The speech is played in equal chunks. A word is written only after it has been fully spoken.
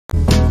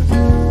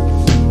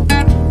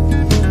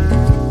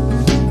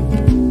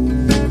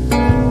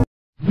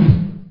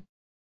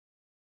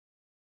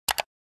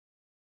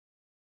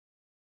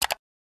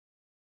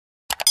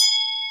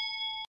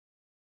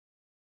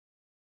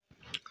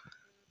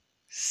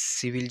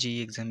Civil जी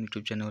exam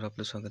YouTube चॅनलवर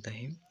आपलं स्वागत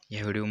आहे.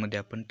 या व्हिडिओमध्ये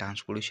आपण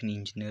ट्रान्सपोर्टेशन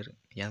इंजिनियर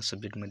या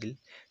सब्जेक्टमधील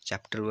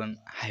चॅप्टर 1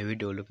 हायवे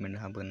डेव्हलपमेंट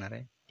हा बघणार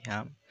आहे.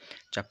 ह्या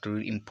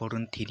चॅप्टरवर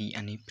इम्पॉर्टंट थिअरी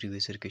आणि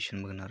प्रिव्हियस इयर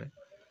क्वेश्चन बघणार आहे.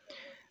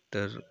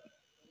 तर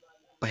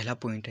पहिला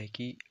पॉईंट आहे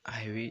की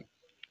हायवे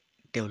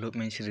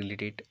डेव्हलपमेंटशी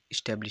रिलेटेड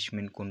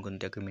इस्टॅब्लिशमेंट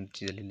कोणकोणत्या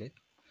कमिटीची झालेली आहेत.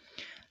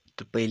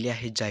 तर पहिले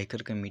आहे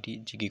जायकर कमिटी,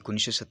 जी की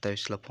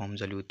 1927ला फॉर्म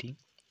झाली होती.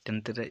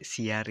 त्यानंतर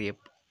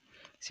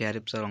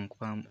CRFचा रॉंग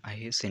फॉर्म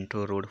आहे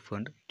सेंट्रल रोड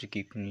फंड, जो की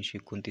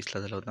 1929ला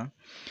झाला होता.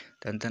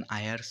 त्यानंतर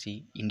IRC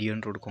Indian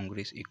road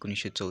Congress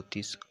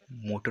 1934,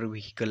 motor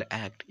vehicle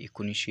act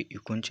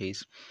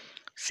 1939,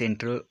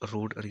 central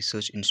road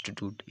research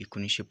institute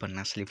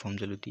 1950 साली फॉर्म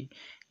झाली होती.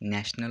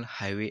 National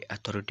highway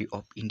authority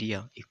of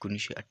India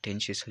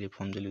 1988 साली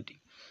फॉर्म झाली होती.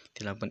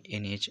 त्याला आपण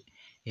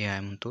NHAI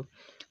म्हणतो.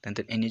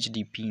 त्यानंतर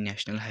NHDP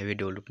national highway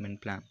development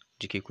plan,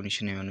 जे की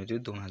 1999 ते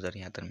 2000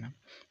 या दरम्यान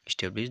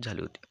इस्टॅब्लिश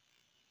झाले होते.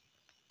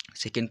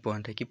 सेकंड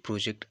पॉईंट आहे की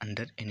project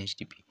under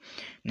NHDP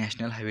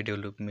national highway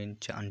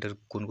डेव्हलपमेंटच्या अंडर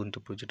कोणकोणते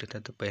प्रोजेक्ट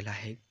येतात. तर पहिला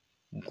आहे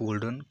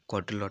गोल्डन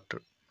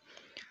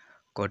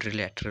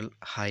क्वाड्रिलॅटरल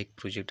हा एक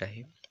प्रोजेक्ट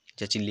आहे,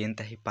 ज्याची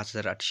लेंथ आहे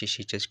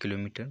 5846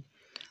 किलोमीटर.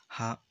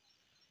 हा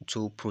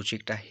जो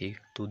प्रोजेक्ट आहे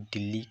तो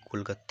दिल्ली,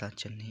 कोलकाता,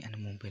 चेन्नई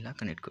आणि मुंबईला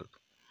कनेक्ट करतो.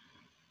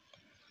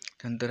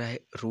 त्यानंतर आहे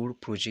रोड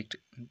प्रोजेक्ट.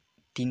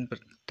 3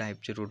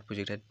 टाईपचे रोड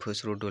प्रोजेक्ट आहेत.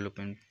 First road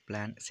development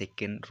plan,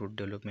 second road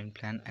development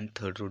plan आणि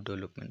थर्ड रोड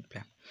डेव्हलपमेंट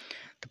प्लॅन.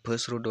 तर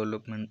फर्स्ट रोड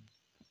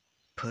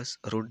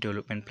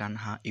डेव्हलपमेंट प्लॅन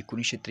हा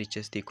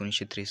 1943 ते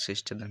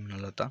 1963च्या दरम्यान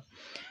आला होता.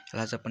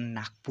 यालाच आपण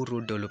नागपूर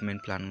रोड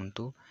डेव्हलपमेंट प्लॅन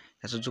म्हणतो.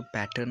 याचा जो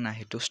पॅटर्न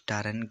आहे तो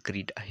स्टार अँड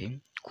ग्रीड आहे.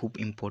 खूप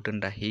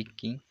इम्पॉर्टंट आहे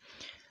की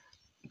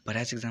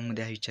बऱ्याच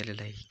एक्झाममध्ये हा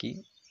विचारलेला आहे की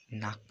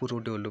नागपूर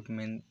रोड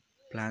डेव्हलपमेंट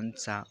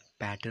प्लॅनचा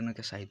पॅटर्न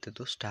कसा आहे, तर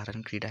तो स्टार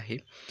अँड ग्रीड आहे.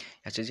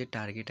 याचे जे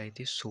टार्गेट आहे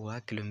ते 16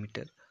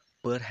 किलोमीटर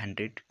पर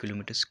 100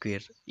 किलोमीटर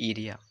स्क्वेअर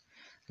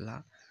एरियाला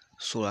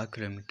 16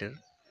 किलोमीटर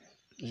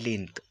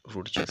लेंथ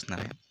रोडची असणार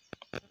आहे.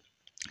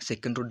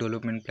 सेकंड रोड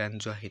डेव्हलपमेंट प्लॅन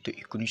जो आहे तो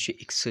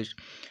 1961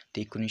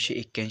 ते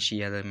 1981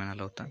 या दरम्यान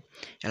आला होता.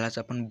 यालाच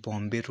आपण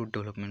बॉम्बे रोड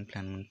डेव्हलपमेंट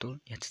प्लॅन म्हणतो.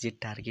 याचं जे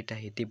टार्गेट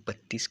आहे ते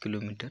 32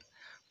 किलोमीटर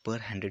पर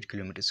 100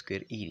 किलोमीटर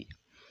स्क्वेअर एरिया.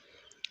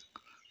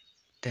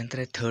 त्यानंतर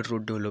आहे थर्ड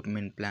रोड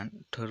डेव्हलपमेंट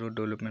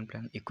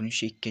प्लॅन.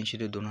 1981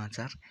 ते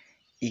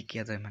 2001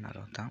 या दरम्यान आला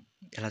होता.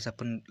 यालाच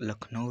आपण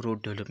लखनौ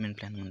रोड डेव्हलपमेंट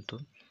प्लॅन म्हणतो.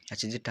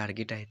 याचे जे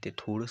टार्गेट आहे ते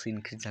थोडंसं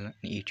इन्क्रीज झालं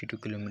आणि 82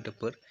 किलोमीटर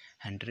पर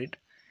 100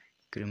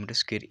 किलोमीटर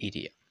स्क्वेअर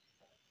एरिया.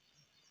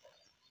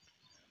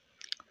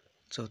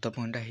 चौथा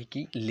पॉईंट आहे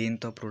की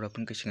लेंथ ऑफ रोड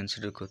आपण कशी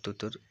कन्सिडर करतो.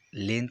 तर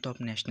लेंथ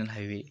ऑफ नॅशनल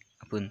हायवे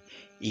आपण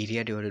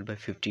एरिया डिवायडेड बाय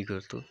 50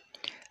 करतो.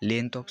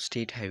 Length of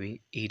state highway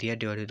area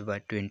divided by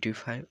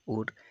 25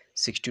 और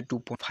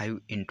 62.5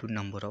 इंटू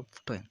नंबर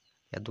ऑफ टर्न,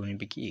 या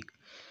दोन्हीपैकी एक.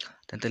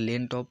 त्यानंतर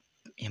लेंथ ऑफ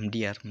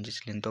MDR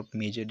म्हणजेच length of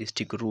major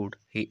district road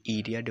हे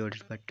area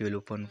divided by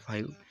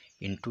 12.5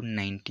 into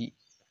 90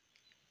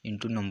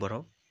 into number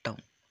of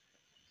town.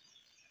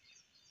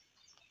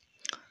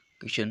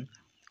 Question,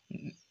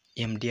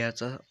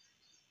 MDRचा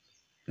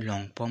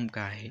long form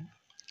काय आहे,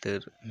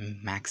 तर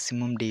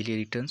maximum daily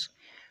returns,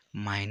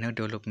 minor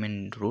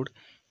development road,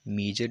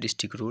 major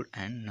district road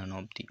and none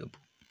of the above.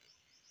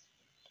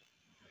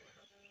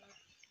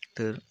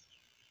 तर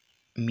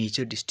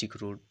major district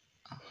road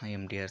हा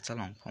MDRचा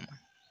long form आहे.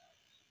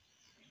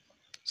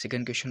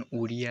 Second question,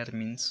 ODR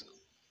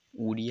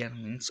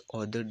means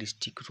other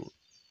district road.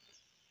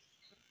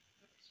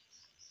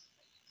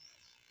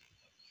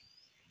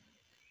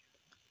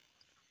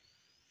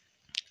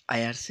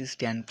 IRC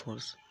stand for,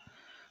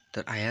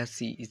 तर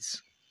IRC is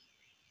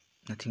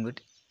nothing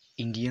but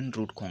Indian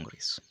Road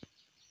Congress.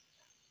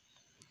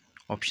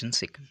 Option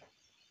second.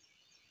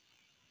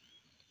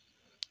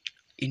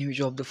 In which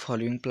of the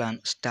following plan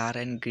star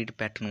and grid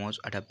pattern was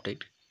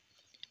adopted?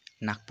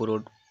 Nagpur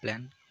Road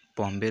Plan,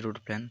 Bombay Road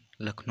Plan,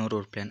 Lucknow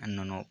Road Plan and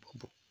none of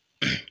above.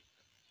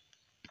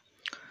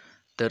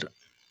 तर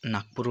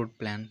Nagpur road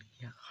plan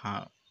हा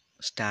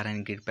star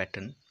and grid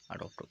pattern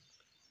adopt होतो.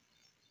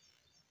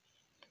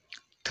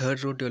 Third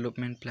road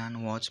development plan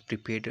was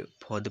prepared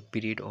for the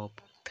period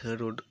of. Third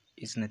road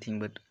is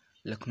nothing but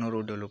Lucknow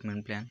road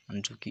development plan,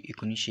 आणि जो की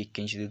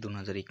 1981 ते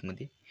 2001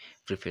 मध्ये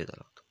prepare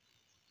झाला होता.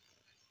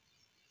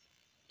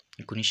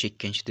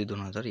 1981 ते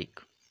 2001.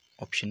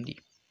 Option D.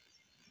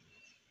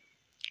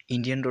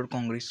 Indian road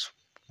Congress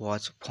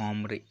was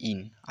formed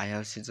in.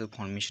 IRCचं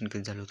formation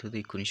कधी झालं होतं, तर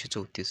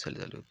 1934 साली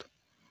झालं होतं.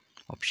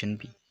 Option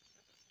B.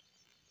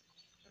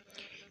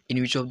 In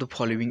which of the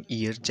following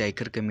year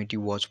Jaykar committee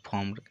was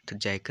formed. तर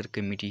जायकर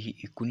कमिटी ही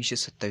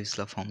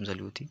 1927ला फॉर्म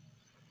झाली होती.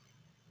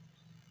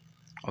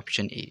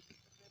 Option A.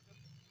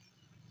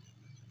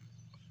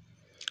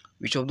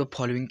 Which of the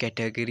following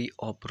category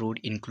of road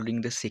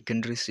including the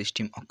secondary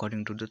system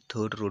according to the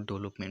third road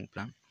development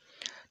plan.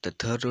 तर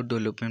third road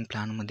development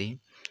प्लॅनमध्ये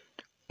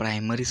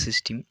primary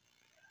system,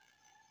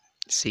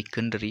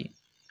 secondary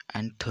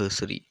and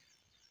थर्सरी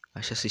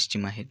अशा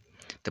system आहेत.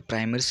 तर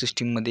primary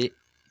सिस्टीममध्ये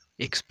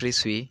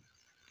expressway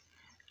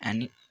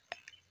आणि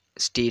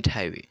state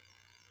highway,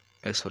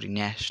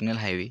 national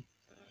highway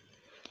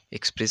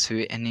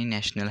expressway आणि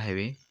national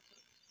highway.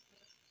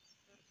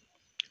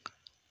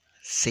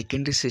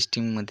 Secondary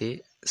सिस्टीममध्ये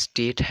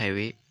state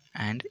highway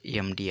and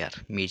MDR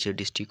major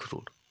district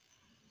road.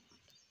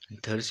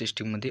 Third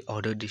सिस्टीममध्ये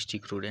order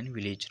district road and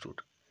village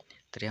road.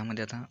 तर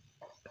यामध्ये आता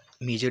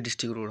मेजर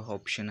डिस्ट्रिक्ट रोड हा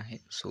ऑप्शन आहे.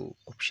 So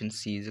option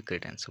C is a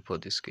correct answer for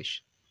this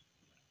question.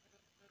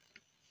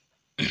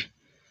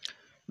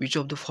 Which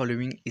of the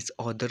following is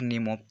other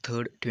name of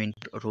third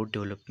 20 road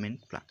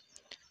development plan?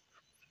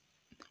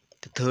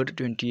 The third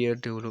 20-year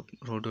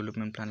road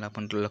development plan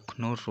आपण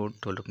Lucknow road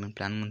development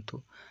plan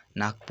म्हणतो.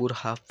 नागपूर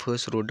हा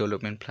first road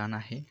development plan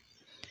आहे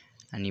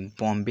आणि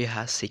बॉम्बे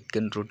हा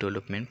second road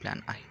development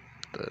plan आहे.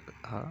 तर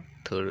हा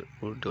third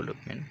road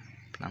development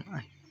plan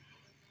आहे.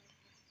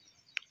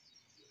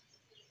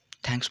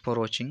 Thanks for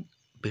watching.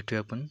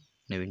 भेटूया आपण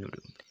नवीन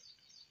व्हिडिओ.